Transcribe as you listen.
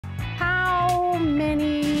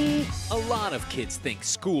many. A lot of kids think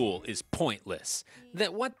school is pointless,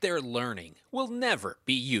 that what they're learning will never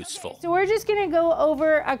be useful. So we're just gonna go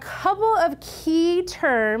over a couple of key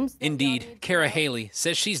terms. Indeed, Kara Haley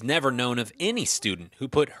says she's never known of any student who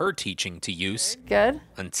put her teaching to use. Good.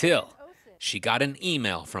 Until she got an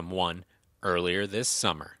email from one earlier this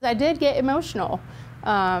summer. I did get emotional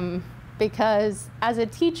because as a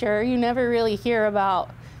teacher, you never really hear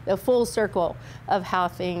about the full circle of how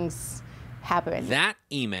things happen. That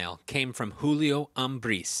email came from Julio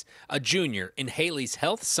Ambris, a junior in Haley's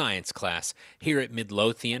health science class here at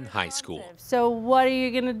Midlothian High School. So what are you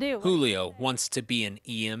gonna do? Julio wants to be an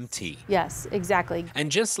EMT. Yes, exactly.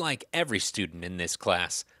 And just like every student in this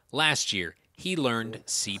class, last year he learned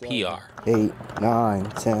CPR. 8, 9,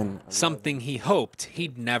 10. Something he hoped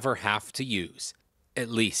he'd never have to use. At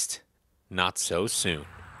least, not so soon.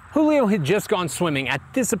 Julio had just gone swimming at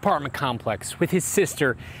this apartment complex with his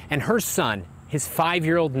sister and her son, his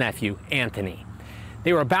 5-year-old nephew, Anthony.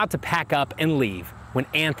 They were about to pack up and leave when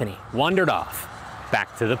Anthony wandered off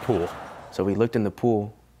back to the pool. So we looked in the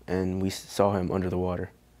pool and we saw him under the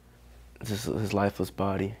water. Just his lifeless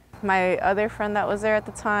body. My other friend that was there at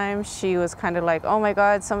the time, she was kind of like, oh my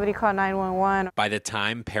God, somebody call 911. By the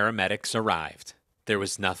time paramedics arrived, there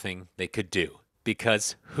was nothing they could do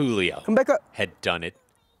because Julio Come back up. had done it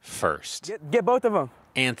first. Get both of them.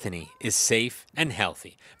 Anthony is safe and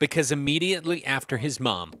healthy because immediately after his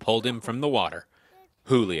mom pulled him from the water,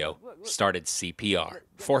 Julio started CPR.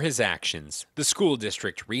 For his actions, the school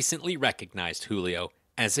district recently recognized Julio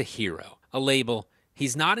as a hero, a label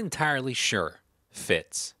he's not entirely sure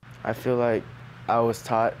fits. I feel like I was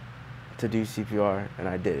taught to do CPR and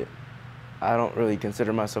I did it. I don't really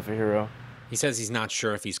consider myself a hero. He says he's not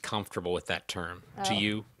sure if he's comfortable with that term. To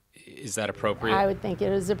you, is that appropriate? I would think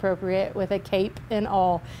it is appropriate with a cape and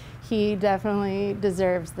all. He definitely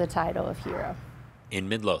deserves the title of hero. In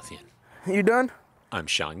Midlothian, You done? I'm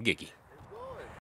Sean Giggy.